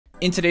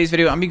In today's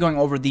video, I'm going to be going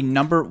over the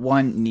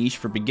 #1 niche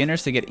for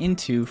beginners to get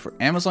into for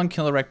Amazon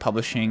Killer Rec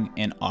Publishing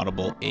and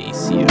Audible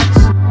ACX.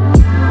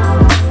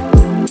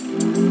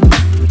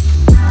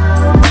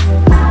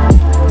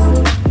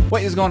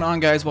 What is going on,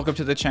 guys? Welcome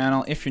to the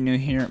channel. If you're new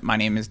here, my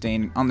name is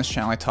Dane. On this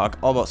channel, I talk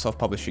all about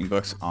self-publishing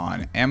books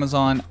on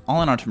Amazon,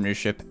 all in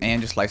entrepreneurship,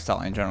 and just lifestyle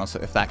in general. So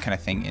if that kind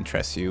of thing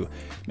interests you,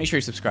 make sure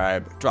you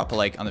subscribe, drop a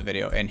like on the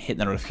video, and hit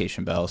the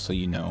notification bell so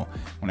you know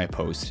when I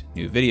post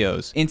new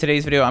videos. In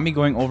today's video, I'm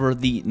going over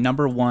the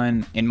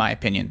 #1, in my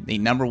opinion, the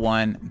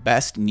 #1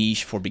 best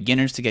niche for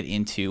beginners to get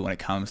into when it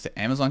comes to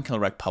Amazon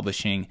Killer Rec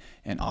Publishing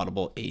and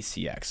Audible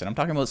ACX. And I'm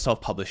talking about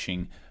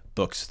self-publishing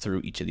books through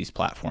each of these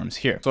platforms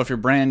here. So if you're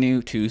brand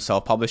new to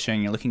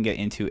self-publishing, you're looking to get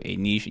into a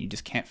niche and you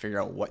just can't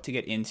figure out what to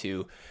get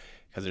into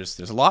because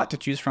there's a lot to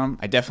choose from.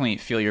 I definitely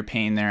feel your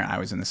pain there. I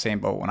was in the same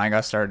boat when I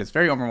got started. It's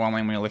very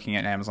overwhelming when you're looking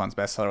at Amazon's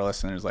bestseller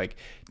list and there's like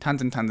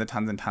tons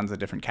of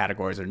different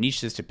categories or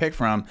niches to pick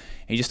from,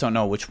 and you just don't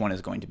know which one is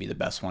going to be the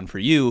best one for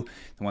you,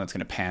 the one that's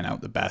going to pan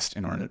out the best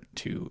in order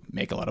to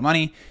make a lot of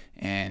money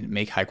and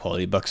make high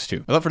quality books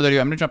too. Without further ado,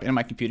 I'm going to jump into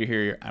my computer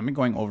here. I'm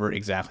going over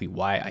exactly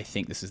why I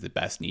think this is the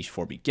best niche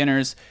for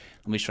beginners.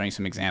 I'll be showing you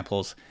some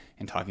examples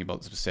and talking about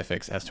the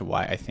specifics as to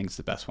why I think it's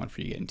the best one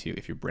for you to get into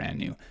if you're brand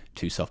new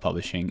to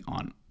self-publishing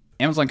on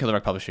Amazon Killer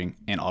Rec Publishing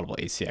and Audible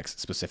ACX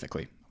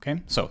specifically.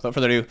 Okay, so without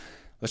further ado,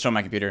 let's show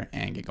my computer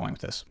and get going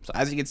with this. So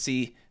as you can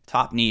see,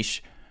 top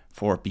niche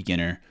for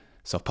beginner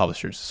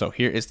self-publishers. So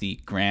here is the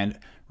grand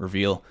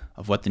reveal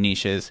of what the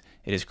niche is.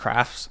 It is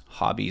crafts,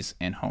 hobbies,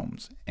 and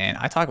homes. And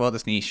I talk about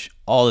this niche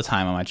all the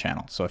time on my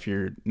channel. So if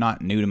you're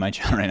not new to my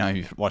channel right now,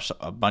 you've watched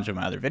a bunch of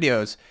my other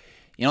videos,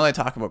 you know I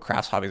talk about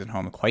crafts, hobbies, and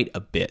home quite a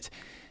bit.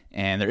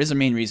 And there is a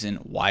main reason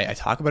why I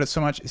talk about it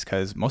so much is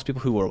because most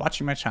people who are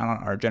watching my channel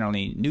are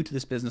generally new to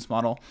this business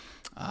model,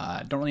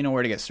 don't really know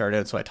where to get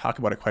started, so I talk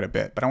about it quite a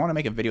bit. But I want to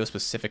make a video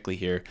specifically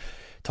here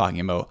talking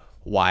about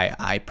why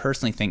I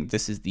personally think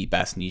this is the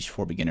best niche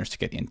for beginners to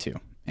get into.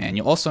 And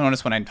you'll also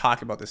notice when I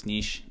talk about this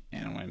niche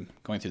and when I'm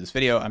going through this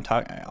video,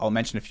 I'll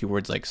mention a few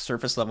words like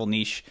surface level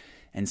niche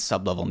and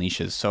sub-level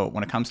niches. So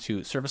when it comes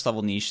to surface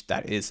level niche,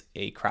 that is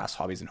a crafts,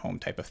 hobbies, and home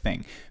type of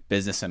thing.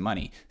 Business and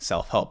money,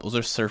 self-help, those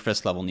are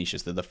surface level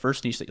niches. They're the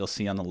first niche that you'll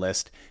see on the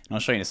list. And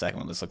I'll show you in a second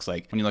what this looks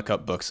like when you look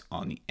up books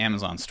on the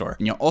Amazon store.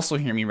 And you'll also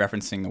hear me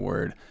referencing the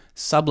word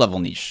sub-level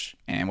niche.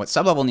 And what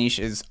sub-level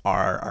niches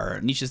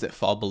are niches that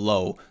fall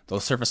below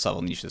those surface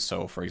level niches.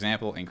 So for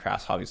example, in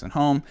crafts, hobbies, and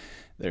home,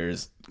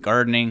 there's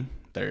gardening,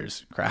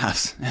 there's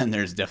crafts, and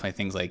there's definitely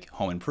things like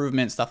home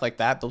improvement, stuff like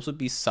that. Those would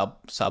be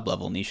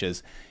sub-level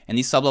niches. And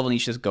these sub-level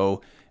niches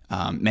go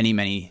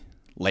many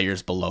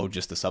layers below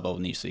just the sub-level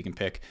niche. So you can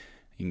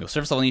go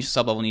surface level niche,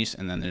 sub-level niche,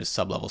 and then there's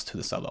sub-levels to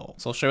the sub-level.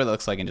 So I'll show you what that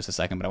looks like in just a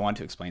second, but I wanted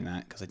to explain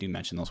that because I do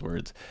mention those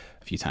words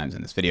a few times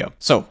in this video.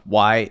 So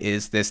why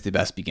is this the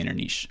best beginner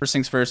niche? First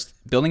things first,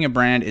 building a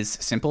brand is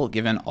simple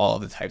given all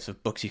of the types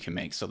of books you can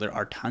make. So there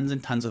are tons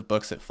and tons of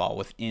books that fall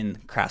within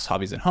crafts,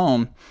 hobbies, and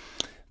home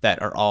that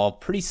are all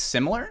pretty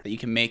similar that you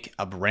can make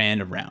a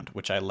brand around,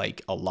 which I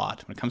like a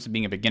lot. When it comes to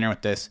being a beginner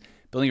with this,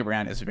 building a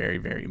brand is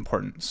very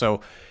important. So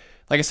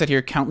like I said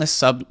here, countless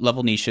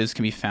sub-level niches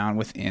can be found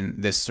within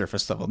this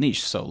surface level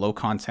niche. So low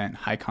content,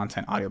 high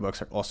content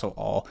audiobooks are also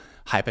all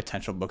high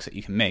potential books that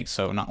you can make.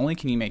 So not only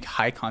can you make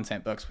high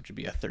content books, which would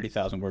be a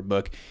 30,000 word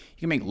book, you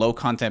can make low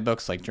content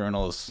books like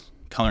journals,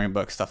 coloring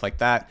books, stuff like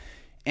that.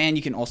 And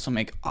you can also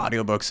make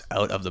audiobooks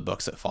out of the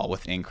books that fall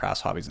within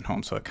crafts, hobbies, and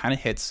home. So it kind of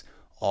hits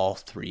all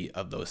three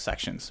of those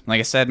sections. Like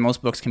I said,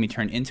 most books can be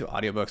turned into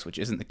audiobooks, which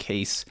isn't the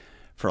case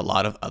for a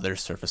lot of other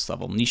surface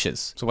level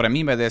niches. So what I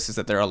mean by this is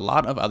that there are a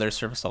lot of other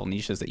surface level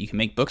niches that you can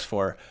make books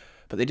for,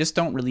 but they just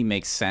don't really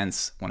make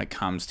sense when it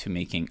comes to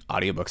making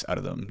audiobooks out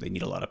of them. They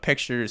need a lot of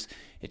pictures.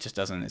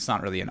 It's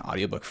not really an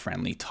audiobook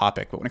friendly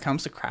topic. But when it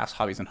comes to crafts,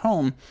 hobbies, and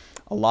home,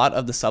 a lot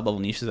of the sub-level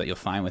niches that you'll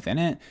find within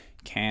it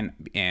can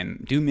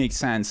and do make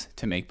sense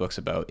to make books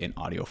about in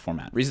audio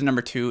format. Reason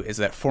number 2 is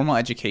that formal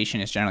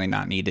education is generally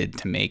not needed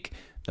to make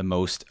the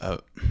most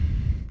of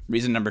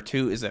Reason number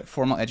 2 is that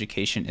formal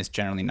education is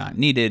generally not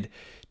needed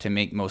to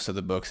make most of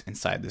the books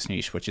inside this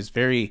niche, which is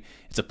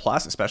it's a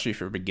plus, especially if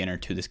you're a beginner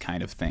to this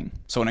kind of thing.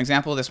 So an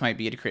example of this might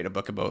be to create a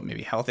book about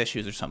maybe health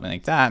issues or something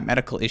like that,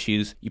 medical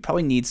issues. You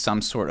probably need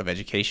some sort of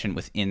education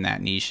within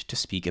that niche to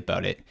speak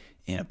about it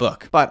in a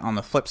book. But on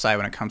the flip side,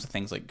 when it comes to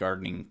things like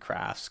gardening,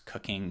 crafts,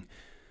 cooking,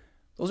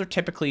 those are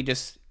typically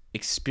just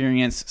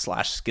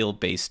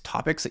experience/skill-based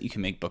topics that you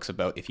can make books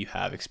about if you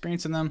have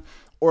experience in them,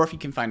 or if you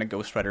can find a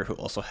ghostwriter who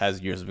also has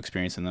years of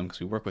experience in them, because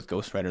we work with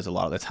ghostwriters a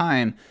lot of the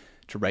time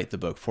to write the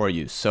book for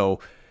you.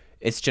 So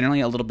it's generally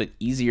a little bit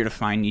easier to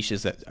find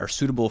niches that are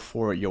suitable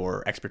for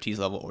your expertise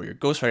level or your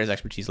ghostwriter's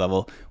expertise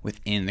level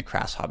within the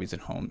crafts, hobbies,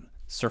 and home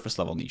surface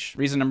level niche.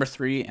 Reason number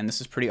 3, and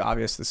this is pretty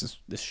obvious,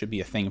 this should be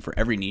a thing for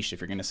every niche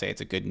if you're going to say it's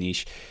a good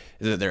niche,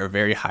 is that there are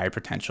very high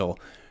potential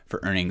for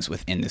earnings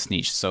within this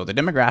niche. So the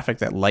demographic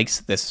that likes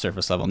this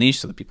surface level niche,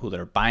 so the people that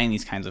are buying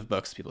these kinds of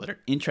books, people that are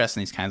interested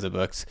in these kinds of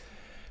books,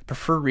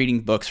 prefer reading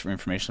books for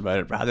information about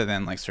it rather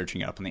than like searching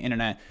it up on the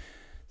internet.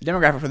 The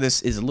demographic for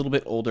this is a little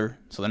bit older,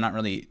 so they're not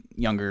really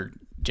younger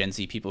Gen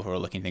Z people who are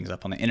looking things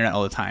up on the internet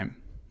all the time.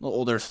 A little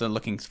older, so they're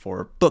looking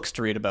for books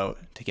to read about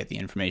to get the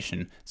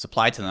information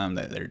supplied to them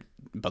that they're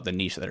about the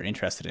niche that they're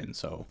interested in.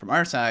 So from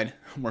our side,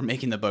 we're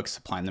making the books,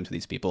 supplying them to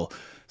these people.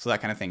 So that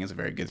kind of thing is a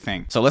very good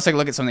thing. So let's take a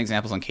look at some of the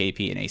examples on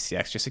KDP and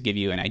ACX just to give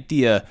you an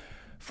idea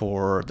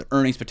for the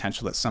earnings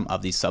potential that some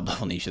of these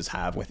sub-level niches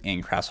have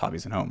within crafts,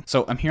 hobbies, and home.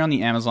 So I'm here on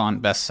the Amazon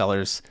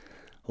bestsellers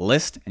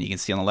list, and you can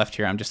see on the left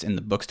here, I'm just in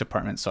the books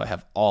department, so I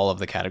have all of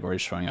the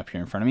categories showing up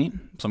here in front of me.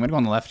 So I'm gonna go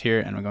on the left here,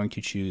 and I'm going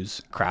to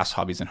choose crafts,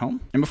 hobbies, and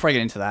home. And before I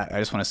get into that, I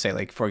just wanna say,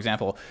 like, for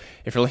example,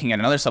 if you're looking at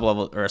another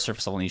sub-level or a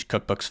surface level niche,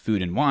 cookbooks,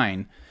 food, and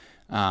wine,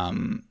 I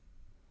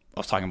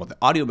was talking about the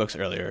audiobooks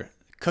earlier.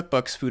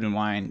 Cookbooks, food, and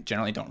wine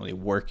generally don't really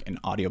work in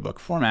audiobook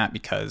format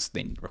because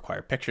they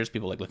require pictures.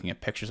 People like looking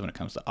at pictures when it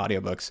comes to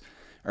audiobooks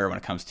or when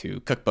it comes to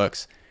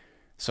cookbooks.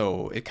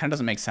 So it kind of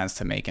doesn't make sense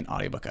to make an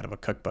audiobook out of a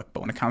cookbook.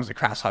 But when it comes to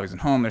crafts, hobbies,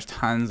 and home, there's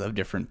tons of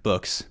different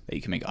books that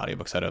you can make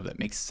audiobooks out of that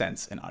make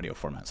sense in audio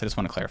format. So I just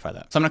want to clarify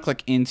that. So I'm going to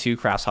click into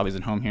crafts, hobbies,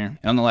 and home here.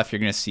 And on the left, you're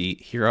going to see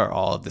here are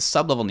all of the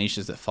sub-level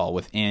niches that fall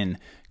within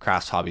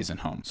crafts, hobbies, and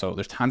home. So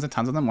there's tons and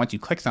tons of them. Once you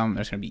click them,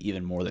 there's going to be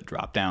even more that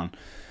drop down.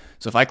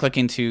 So if I click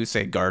into,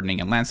 say,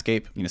 gardening and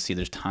landscape, you're going to see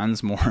there's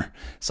tons more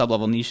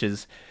sub-level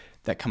niches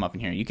that come up in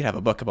here. You could have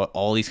a book about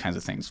all these kinds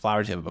of things.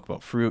 Flowers, you have a book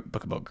about fruit,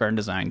 book about garden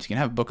designs. You can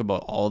have a book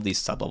about all of these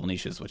sub-level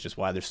niches, which is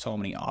why there's so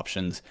many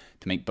options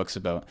to make books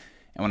about.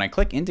 And when I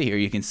click into here,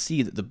 you can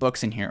see that the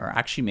books in here are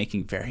actually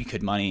making very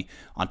good money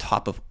on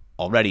top of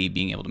already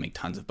being able to make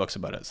tons of books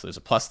about it. So there's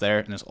a plus there,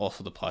 and there's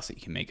also the plus that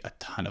you can make a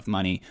ton of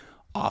money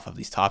off of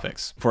these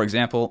topics. For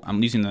example,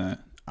 I'm using the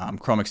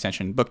Chrome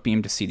extension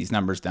Bookbeam to see these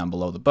numbers down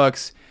below the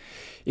books.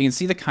 You can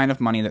see the kind of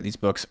money that these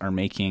books are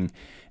making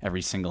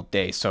every single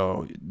day.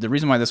 So the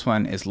reason why this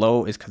one is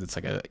low is because it's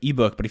like an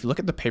ebook. But if you look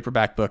at the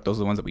paperback book, those are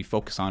the ones that we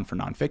focus on for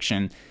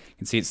nonfiction. You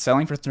can see it's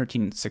selling for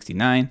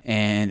 $13.69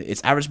 and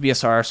its average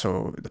BSR.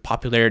 So the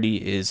popularity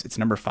is it's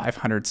number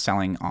 500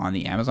 selling on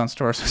the Amazon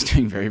store. So it's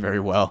doing very, very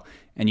well.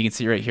 And you can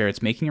see right here,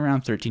 it's making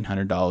around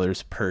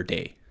 $1,300 per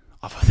day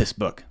off of this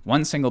book.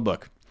 One single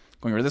book.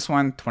 Going over this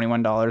one,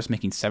 $21,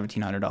 making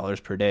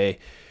 $1,700 per day.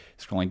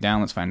 Scrolling down,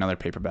 let's find another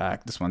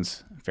paperback. This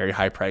one's very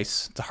high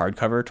price. It's a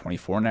hardcover,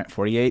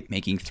 $24.48,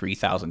 making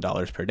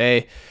 $3,000 per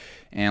day.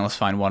 And let's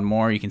find one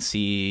more. You can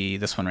see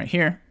this one right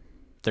here,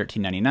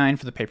 $13.99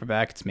 for the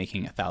paperback. It's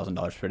making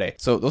 $1,000 per day.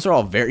 So those are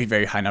all very,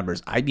 very high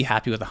numbers. I'd be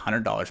happy with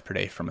 $100 per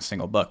day from a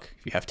single book.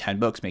 If you have 10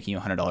 books making you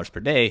 $100 per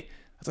day,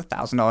 that's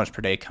 $1,000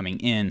 per day coming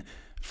in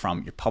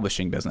from your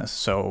publishing business.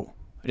 So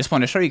I just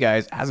want to show you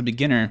guys, as a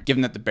beginner,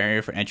 given that the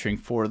barrier for entering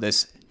for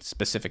this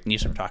specific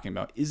niche that we're talking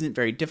about isn't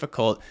very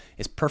difficult,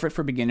 it's perfect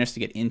for beginners to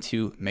get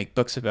into, make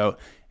books about,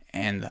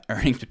 and the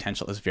earning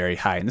potential is very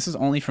high. And this is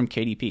only from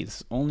KDP.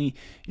 This is only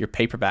your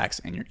paperbacks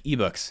and your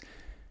ebooks.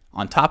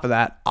 On top of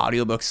that,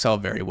 audiobooks sell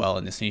very well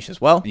in this niche as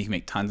well. And you can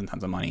make tons and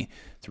tons of money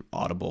through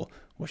Audible,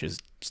 which is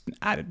just an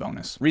added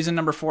bonus. Reason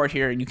number 4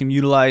 here, you can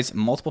utilize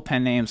multiple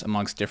pen names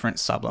amongst different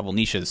sub-level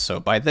niches.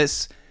 So by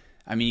this,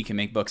 I mean you can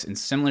make books in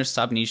similar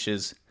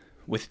sub-niches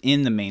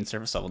within the main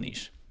surface level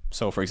niche.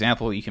 So for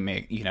example, you can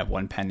have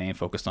one pen name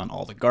focused on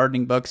all the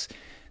gardening books.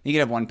 You can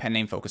have one pen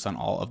name focused on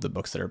all of the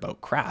books that are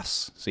about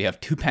crafts. So you have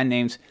 2 pen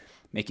names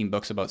making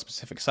books about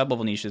specific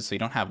sub-level niches. So you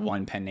don't have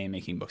one pen name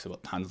making books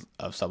about tons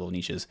of sub-level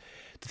niches.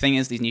 The thing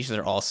is, these niches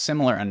are all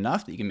similar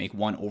enough that you can make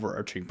one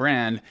overarching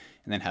brand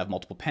and then have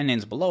multiple pen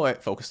names below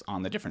it focused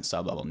on the different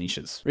sub-level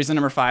niches. Reason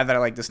number 5 that I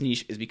like this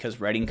niche is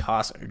because writing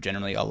costs are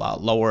generally a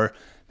lot lower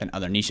than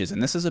other niches,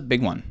 and this is a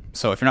big one.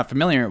 So if you're not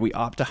familiar, we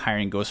opt to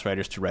hiring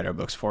ghostwriters to write our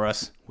books for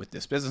us with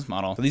this business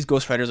model. So these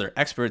ghostwriters are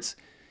experts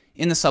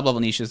in the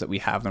sub-level niches that we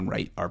have them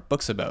write our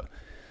books about.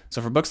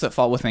 So for books that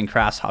fall within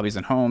crafts, hobbies,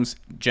 and homes,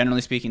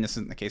 generally speaking, this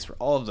isn't the case for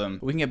all of them.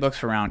 We can get books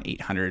for around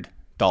 $800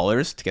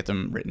 to get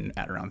them written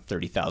at around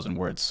 30,000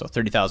 words. So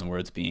 30,000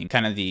 words being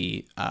kind of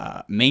the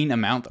main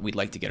amount that we'd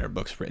like to get our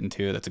books written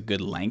to. That's a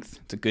good length.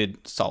 It's a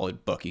good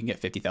solid book. You can get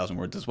 50,000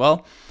 words as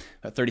well,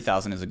 but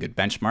 30,000 is a good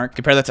benchmark.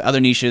 Compare that to other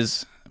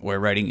niches where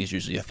writing is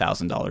usually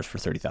 $1,000 for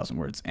 30,000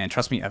 words. And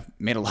trust me, I've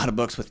made a lot of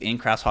books within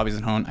crafts, hobbies,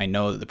 and home. I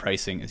know that the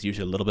pricing is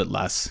usually a little bit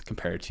less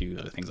compared to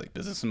other things like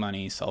business and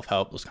money,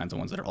 self-help, those kinds of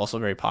ones that are also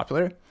very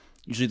popular.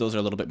 Usually those are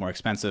a little bit more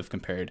expensive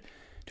compared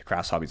to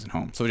crafts, hobbies, and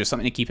home. So just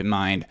something to keep in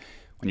mind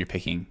when you're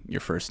picking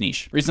your first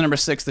niche. Reason number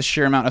 6, the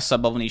sheer amount of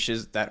sub-level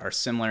niches that are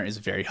similar is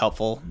very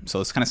helpful.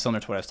 So it's kind of similar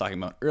to what I was talking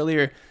about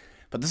earlier,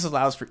 but this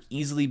allows for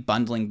easily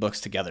bundling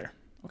books together.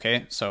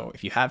 Okay, so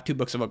if you have 2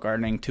 books about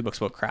gardening, 2 books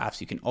about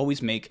crafts, you can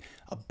always make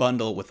a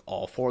bundle with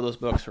all 4 of those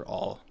books,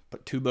 or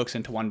put 2 books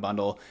into one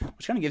bundle,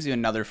 which kind of gives you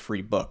another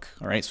free book.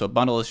 All right, so a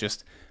bundle is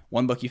just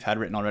one book you've had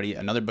written already,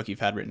 another book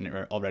you've had written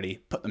already,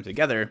 put them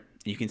together, and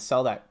you can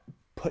sell that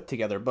put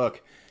together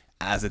book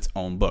as its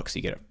own book. So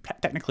you get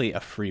technically a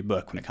free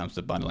book when it comes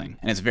to bundling.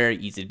 And it's very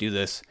easy to do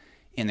this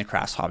in the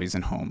crafts, hobbies,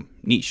 and home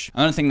niche.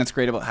 Another thing that's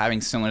great about having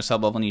similar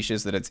sub-level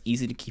niches is that it's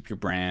easy to keep your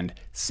brand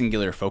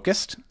singular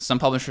focused. Some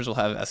publishers will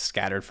have a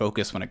scattered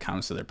focus when it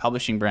comes to their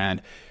publishing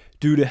brand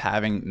due to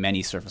having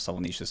many surface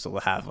level niches. So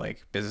they'll have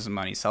like business and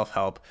money,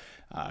 self-help,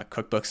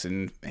 cookbooks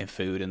and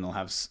food, and they'll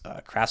have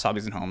crafts,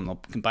 hobbies, and home. They'll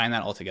combine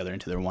that all together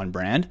into their one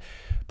brand.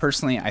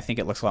 Personally, I think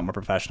it looks a lot more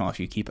professional if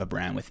you keep a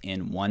brand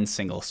within one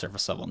single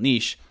surface level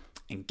niche.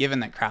 And given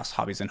that crafts,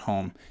 hobbies, and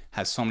home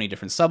has so many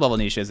different sub-level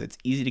niches, it's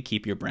easy to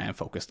keep your brand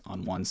focused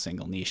on one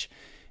single niche.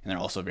 And they're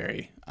also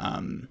very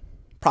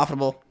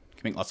profitable. You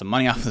can make lots of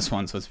money off this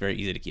one, so it's very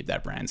easy to keep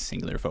that brand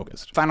singular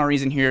focused. Final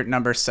reason here,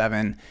 number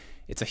 7,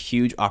 it's a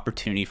huge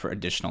opportunity for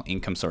additional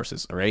income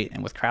sources, all right?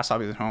 And with crafts,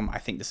 hobbies, and home, I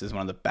think this is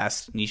one of the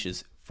best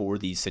niches for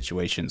these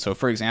situations. So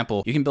for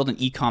example, you can build an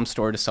e-com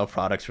store to sell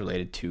products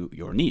related to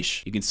your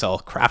niche. You can sell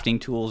crafting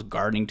tools,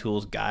 gardening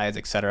tools, guides,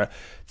 etc.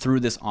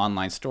 through this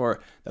online store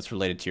that's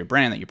related to your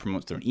brand that you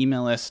promote through an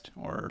email list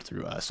or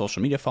through a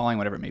social media following,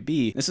 whatever it may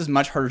be. This is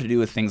much harder to do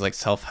with things like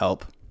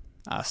self-help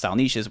style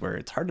niches, where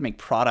it's hard to make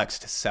products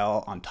to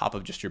sell on top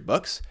of just your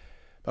books.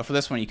 But for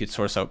this one, you could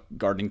source out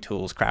gardening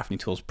tools, crafting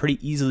tools pretty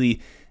easily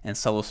and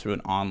sell those through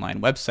an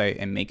online website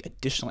and make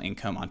additional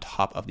income on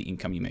top of the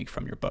income you make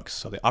from your books.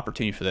 So the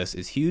opportunity for this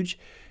is huge.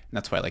 And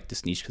that's why I like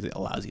this niche, because it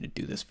allows you to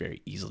do this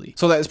very easily.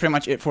 So that is pretty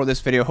much it for this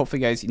video.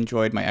 Hopefully you guys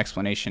enjoyed my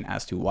explanation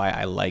as to why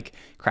I like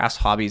crafts,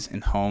 hobbies,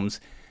 and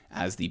homes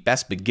as the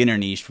best beginner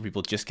niche for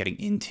people just getting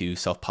into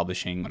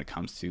self-publishing when it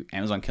comes to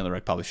Amazon Kindle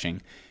Direct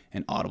Publishing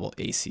and Audible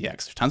ACX.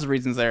 There's tons of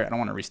reasons there. I don't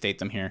want to restate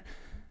them here,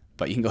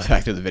 but you can go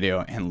back to the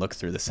video and look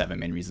through the 7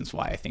 main reasons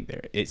why I think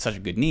it's such a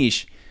good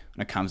niche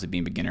when it comes to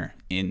being a beginner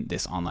in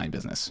this online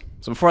business.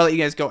 So before I let you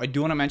guys go, I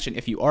do want to mention,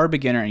 if you are a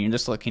beginner and you're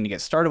just looking to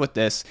get started with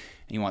this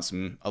and you want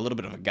a little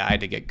bit of a guide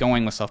to get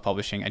going with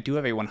self-publishing, I do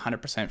have a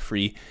 100%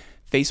 free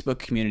Facebook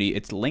community.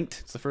 It's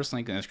linked. It's the first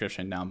link in the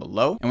description down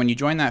below. And when you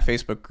join that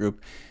Facebook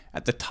group,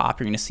 at the top,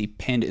 you're going to see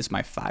pinned is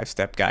my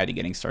 5-step guide to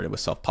getting started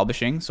with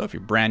self-publishing. So if you're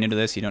brand new to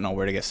this, you don't know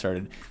where to get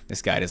started,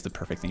 this guide is the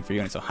perfect thing for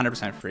you, and it's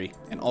 100% free.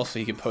 And also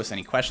you can post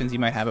any questions you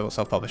might have about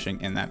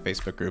self-publishing in that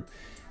Facebook group,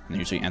 and they're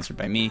usually answered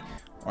by me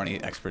or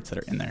any experts that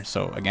are in there.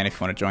 So again, if you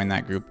want to join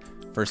that group,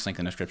 first link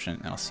in the description,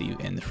 and I'll see you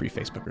in the free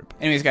Facebook group.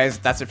 Anyways, guys,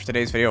 that's it for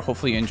today's video.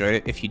 Hopefully you enjoyed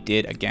it. If you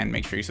did, again,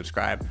 make sure you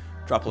subscribe,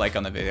 drop a like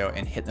on the video,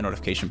 and hit the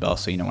notification bell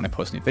so you know when I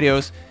post new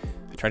videos.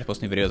 I try to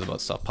post new videos about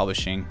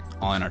self-publishing,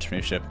 online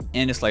entrepreneurship,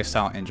 and just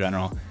lifestyle in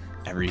general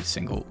every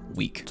single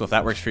week. So if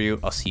that works for you,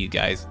 I'll see you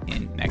guys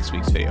in next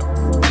week's video.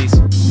 Peace.